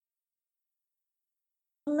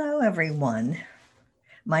Hello, everyone.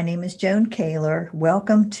 My name is Joan Kaler.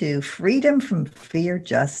 Welcome to Freedom from Fear,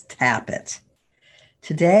 Just Tap It.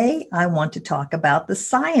 Today, I want to talk about the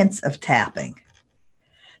science of tapping.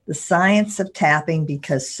 The science of tapping,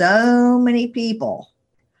 because so many people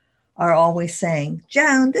are always saying,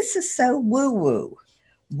 Joan, this is so woo-woo.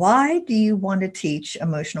 Why do you want to teach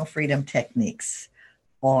emotional freedom techniques,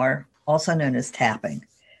 or also known as tapping?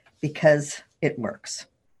 Because it works.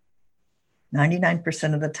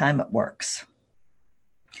 99% of the time it works.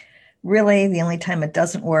 Really, the only time it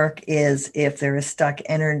doesn't work is if there is stuck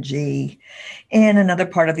energy in another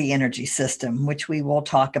part of the energy system, which we will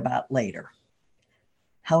talk about later.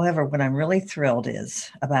 However, what I'm really thrilled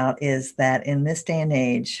about is that in this day and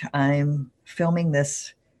age, I'm filming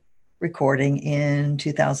this recording in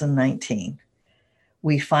 2019.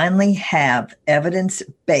 We finally have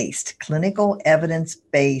evidence-based, clinical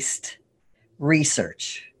evidence-based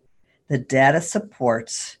research. The data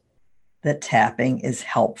supports that tapping is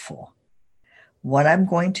helpful. What I'm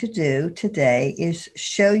going to do today is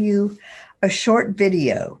show you a short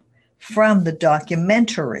video from the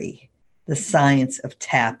documentary, The Science of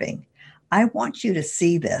Tapping. I want you to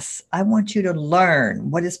see this. I want you to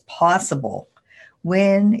learn what is possible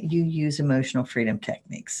when you use emotional freedom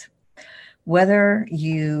techniques. Whether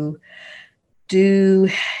you do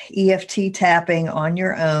EFT tapping on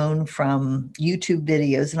your own from YouTube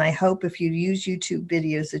videos. And I hope if you use YouTube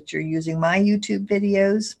videos that you're using my YouTube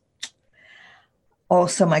videos.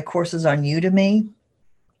 Also, my courses on Udemy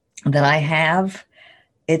that I have.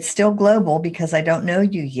 It's still global because I don't know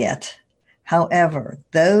you yet. However,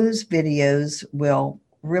 those videos will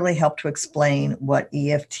really help to explain what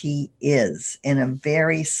EFT is in a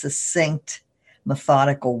very succinct,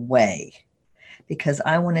 methodical way, because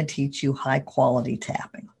I want to teach you high quality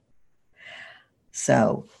tapping.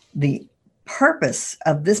 So the purpose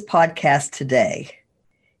of this podcast today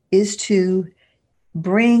is to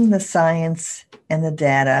bring the science and the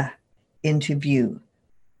data into view.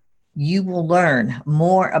 You will learn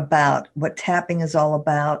more about what tapping is all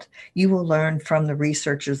about. You will learn from the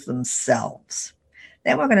researchers themselves.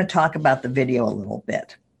 Then we're going to talk about the video a little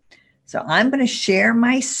bit. So I'm going to share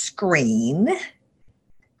my screen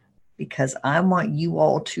because I want you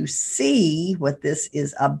all to see what this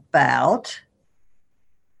is about.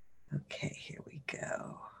 Okay, here we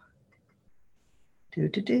go. Bear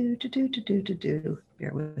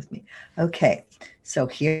with me. Okay, so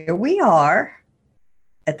here we are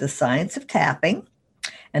at the Science of Tapping,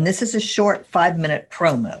 and this is a short 5-minute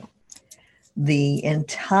promo. The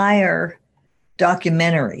entire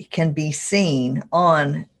documentary can be seen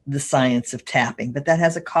on The Science of Tapping, but that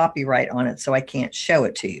has a copyright on it, so I can't show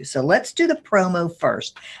it to you. So let's do the promo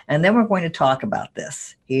first, and then we're going to talk about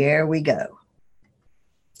this. Here we go.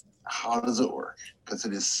 How does it work? Because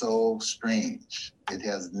it is so strange. It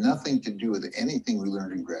has nothing to do with anything we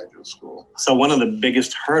learned in graduate school. So one of the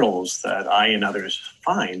biggest hurdles that I and others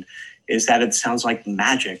find is that it sounds like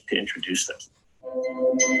magic to introduce this.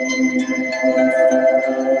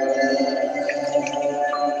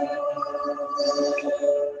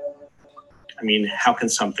 I mean, how can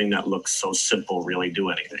something that looks so simple really do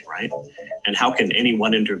anything, right? And how can any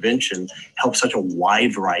one intervention help such a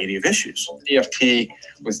wide variety of issues? EFT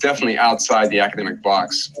was definitely outside the academic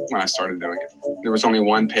box when I started doing it. There was only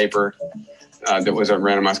one paper that was a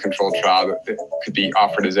randomized controlled trial that could be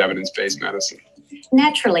offered as evidence-based medicine.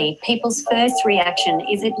 Naturally, people's first reaction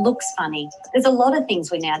is it looks funny. There's a lot of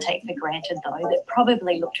things we now take for granted, though, that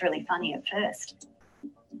probably looked really funny at first.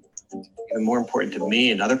 Even more important to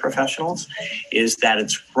me and other professionals is that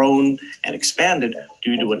it's grown and expanded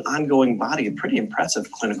due to an ongoing body of pretty impressive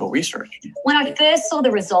clinical research. When I first saw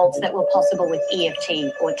the results that were possible with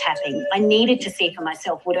EFT or tapping, I needed to see for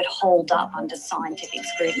myself would it hold up under scientific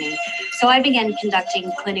scrutiny. So I began conducting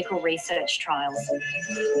clinical research trials.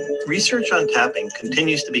 Research on tapping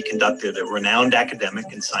continues to be conducted at renowned academic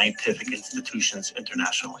and scientific institutions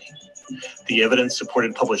internationally. The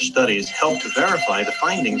evidence-supported published studies help to verify the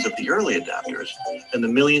findings of the early adapters and the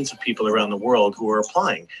millions of people around the world who are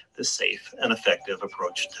applying this safe and effective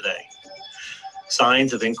approach today.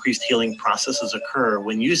 Signs of increased healing processes occur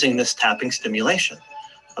when using this tapping stimulation,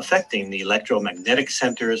 affecting the electromagnetic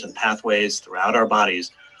centers and pathways throughout our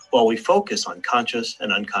bodies while we focus on conscious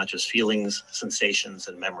and unconscious feelings, sensations,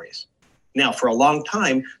 and memories. Now, for a long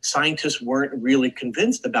time, scientists weren't really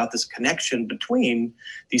convinced about this connection between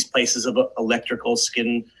these places of electrical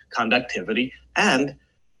skin conductivity and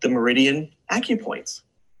the meridian acupoints.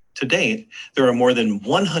 To date, there are more than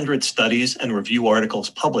 100 studies and review articles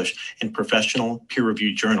published in professional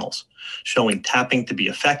peer-reviewed journals, showing tapping to be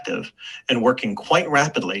effective and working quite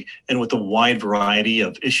rapidly and with a wide variety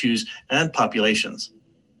of issues and populations.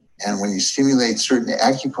 And when you stimulate certain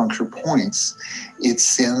acupuncture points, it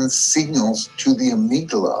sends signals to the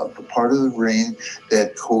amygdala, the part of the brain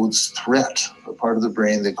that codes threat, the part of the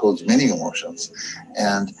brain that codes many emotions.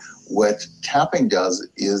 And what tapping does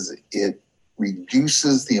is it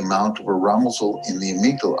reduces the amount of arousal in the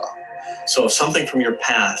amygdala. So if something from your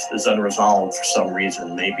past is unresolved for some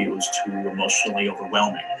reason, maybe it was too emotionally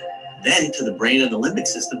overwhelming, then to the brain and the limbic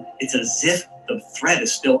system, it's as if the threat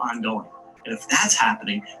is still ongoing. And if that's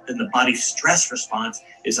happening, then the body's stress response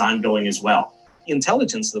is ongoing as well. The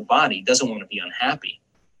intelligence of the body doesn't want to be unhappy.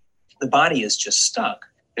 The body is just stuck.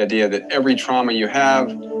 The idea that every trauma you have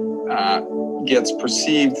gets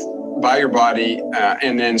perceived by your body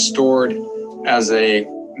and then stored as a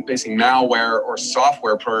basically malware or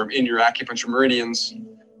software program in your acupuncture meridians.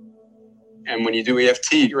 And when you do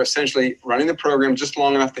EFT, you're essentially running the program just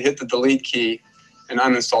long enough to hit the delete key and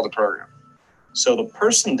uninstall the program. So the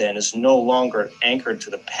person then is no longer anchored to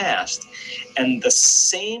the past, and the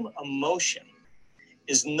same emotion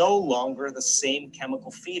is no longer the same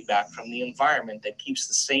chemical feedback from the environment that keeps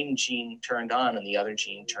the same gene turned on and the other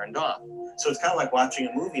gene turned off. So it's kind of like watching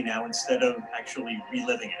a movie now instead of actually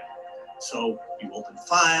reliving it. So you open the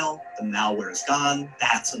file, the malware is gone,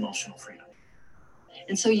 that's emotional freedom.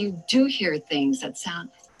 And so you do hear things that sound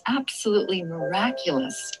absolutely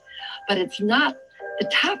miraculous, but it's not the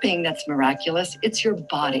tapping that's miraculous, it's your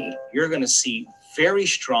body. You're going to see very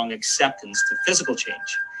strong acceptance to physical change,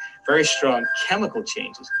 very strong chemical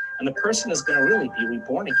changes, and the person is going to really be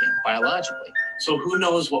reborn again biologically. So who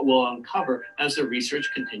knows what we'll uncover as the research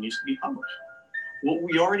continues to be published. What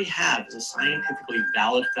we already have is a scientifically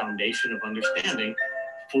valid foundation of understanding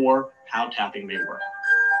for how tapping may work.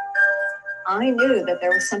 I knew that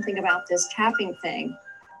there was something about this tapping thing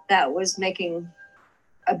that was making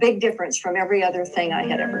a big difference from every other thing I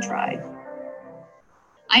had ever tried.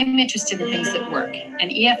 I'm interested in things that work,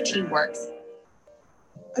 and EFT works.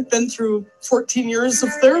 I've been through 14 years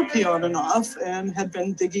of therapy on and off and had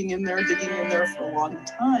been digging in there for a long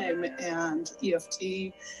time. And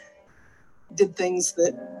EFT did things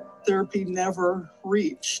that therapy never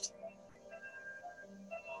reached.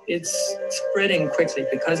 It's spreading quickly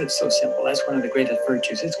because it's so simple. That's one of the greatest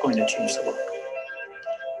virtues. It's going to change the world.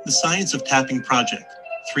 The Science of Tapping Project,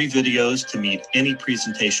 3 videos to meet any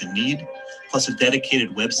presentation need, plus a dedicated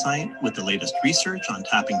website with the latest research on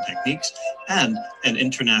tapping techniques and an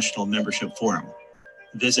international membership forum.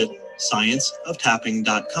 Visit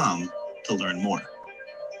scienceoftapping.com to learn more.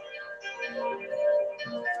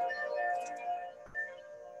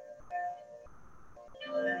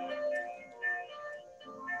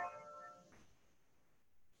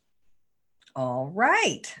 All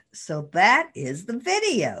right, so that is the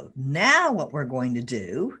video. Now what we're going to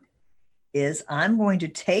do is I'm going to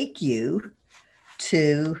take you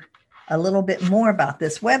to a little bit more about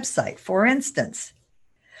this website. For instance,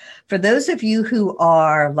 for those of you who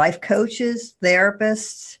are life coaches,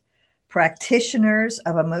 therapists, practitioners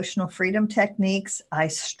of emotional freedom techniques, I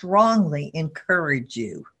strongly encourage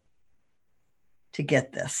you to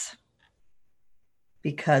get this,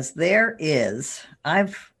 because there is,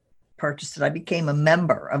 I've purchased it. I became a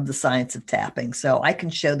member of the Science of Tapping, so I can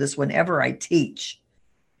show this whenever I teach.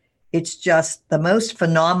 It's just the most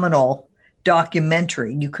phenomenal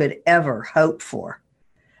documentary you could ever hope for.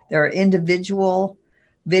 There are individual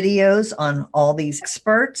videos on all these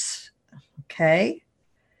experts. Okay.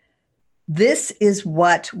 This is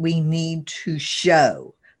what we need to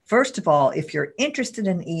show. First of all, if you're interested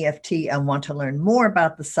in EFT and want to learn more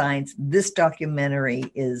about the science, this documentary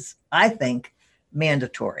is, I think,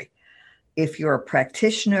 mandatory. If you're a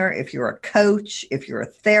practitioner, if you're a coach, if you're a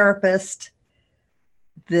therapist,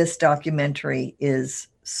 this documentary is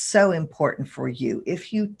so important for you.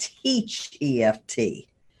 If you teach EFT,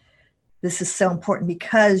 this is so important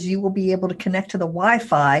because you will be able to connect to the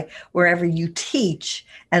Wi-Fi wherever you teach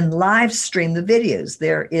and live stream the videos.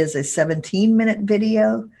 There is a 17-minute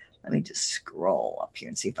video. Let me just scroll up here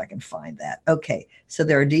and see if I can find that. Okay, so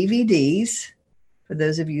there are DVDs for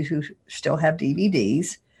those of you who still have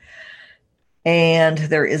DVDs. And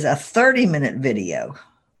there is a 30-minute video.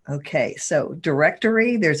 Okay, so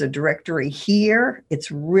directory, there's a directory here.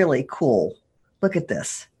 It's really cool. Look at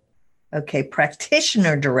this. Okay,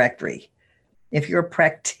 practitioner directory. If you're a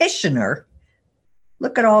practitioner,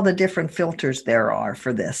 look at all the different filters there are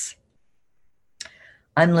for this.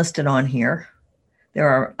 I'm listed on here. There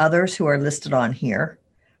are others who are listed on here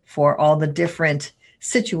for all the different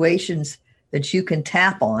situations that you can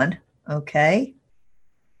tap on. Okay.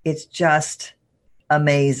 It's just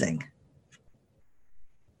amazing.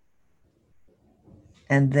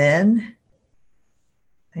 And then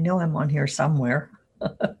I know I'm on here somewhere.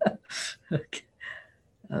 Okay.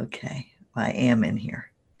 Okay, I am in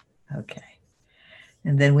here. Okay.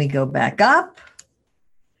 And then we go back up.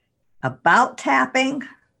 About tapping.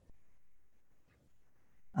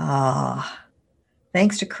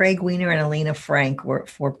 Thanks to Craig Weiner and Alina Frank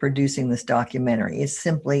for producing this documentary. It's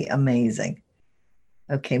simply amazing.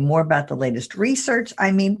 Okay, more about the latest research.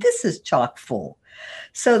 I mean, this is chock full.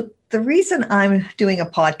 So the reason I'm doing a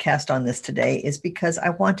podcast on this today is because I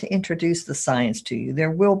want to introduce the science to you.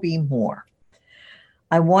 There will be more.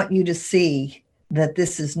 I want you to see that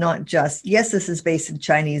this is not just, yes, this is based in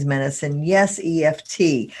Chinese medicine. Yes,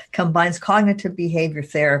 EFT combines cognitive behavior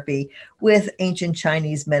therapy with ancient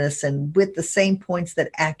Chinese medicine with the same points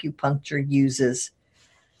that acupuncture uses,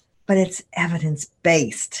 but it's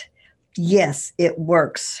evidence-based. Yes, it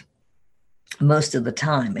works most of the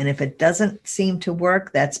time. And if it doesn't seem to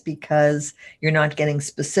work, that's because you're not getting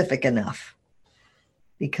specific enough.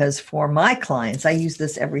 Because for my clients, I use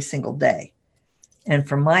this every single day. And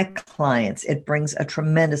for my clients, it brings a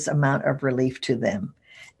tremendous amount of relief to them.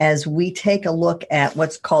 As we take a look at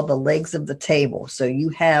what's called the legs of the table. So you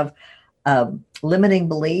have a limiting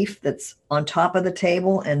belief that's on top of the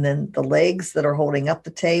table, and then the legs that are holding up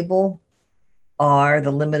the table are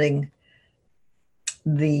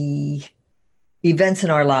the events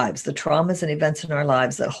in our lives, the traumas and events in our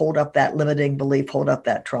lives that hold up that limiting belief, hold up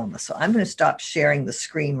that trauma. So I'm going to stop sharing the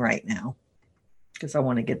screen right now because I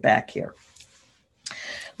want to get back here.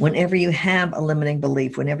 Whenever you have a limiting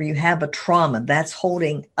belief, whenever you have a trauma, that's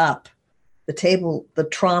holding up the table, the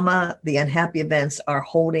trauma, the unhappy events are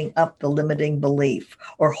holding up the limiting belief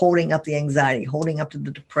or holding up the anxiety, holding up to the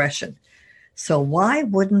depression. So why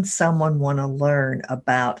wouldn't someone want to learn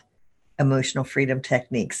about emotional freedom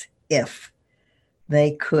techniques if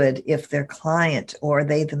they could, if their client or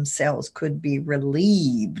they themselves could be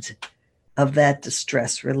relieved of that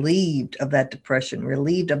distress, relieved of that depression,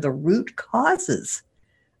 relieved of the root causes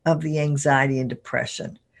of the anxiety and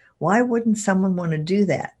depression? Why wouldn't someone want to do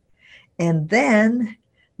that? And then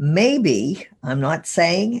maybe, I'm not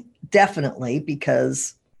saying definitely,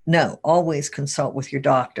 because no, always consult with your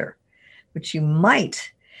doctor, but you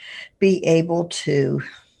might be able to,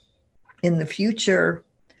 in the future,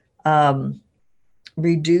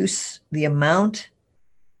 reduce the amount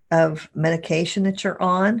of medication that you're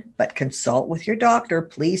on, but consult with your doctor.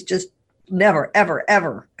 Please just never, ever,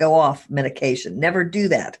 ever go off medication. Never do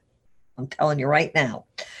that. I'm telling you right now.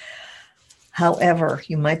 However,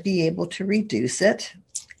 you might be able to reduce it,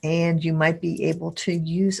 and you might be able to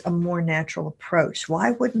use a more natural approach.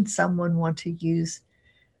 Why wouldn't someone want to use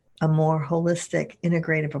a more holistic,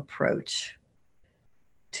 integrative approach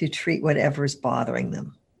to treat whatever's bothering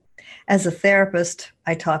them? As a therapist,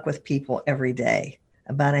 I talk with people every day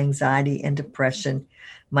about anxiety and depression.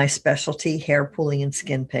 My specialty, hair pulling and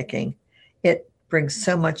skin picking. It brings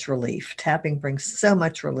so much relief. Tapping brings so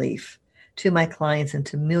much relief to my clients and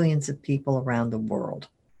to millions of people around the world.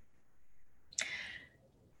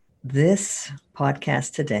 This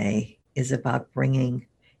podcast today is about bringing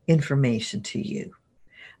information to you,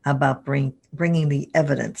 about bringing the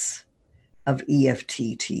evidence of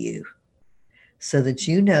EFT to you, so that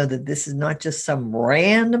you know that this is not just some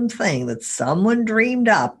random thing that someone dreamed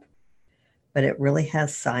up, but it really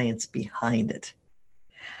has science behind it.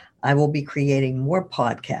 I will be creating more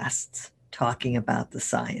podcasts talking about the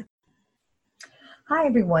science. Hi,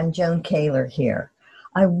 everyone. Joan Kaler here.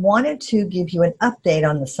 I wanted to give you an update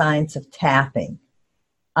on the science of tapping.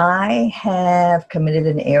 I have committed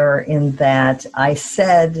an error in that I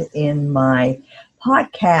said in my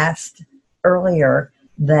podcast earlier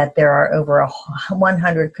that there are over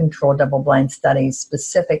 100 controlled double-blind studies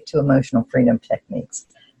specific to emotional freedom techniques.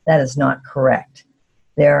 That is not correct.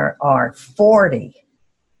 There are 40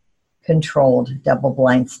 controlled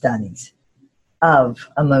double-blind studies of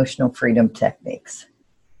emotional freedom techniques.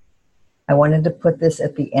 I wanted to put this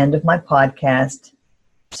at the end of my podcast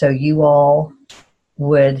so you all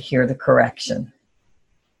would hear the correction.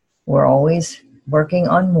 We're always working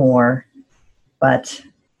on more, but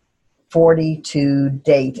 40 to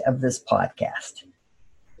date of this podcast.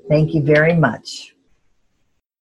 Thank you very much.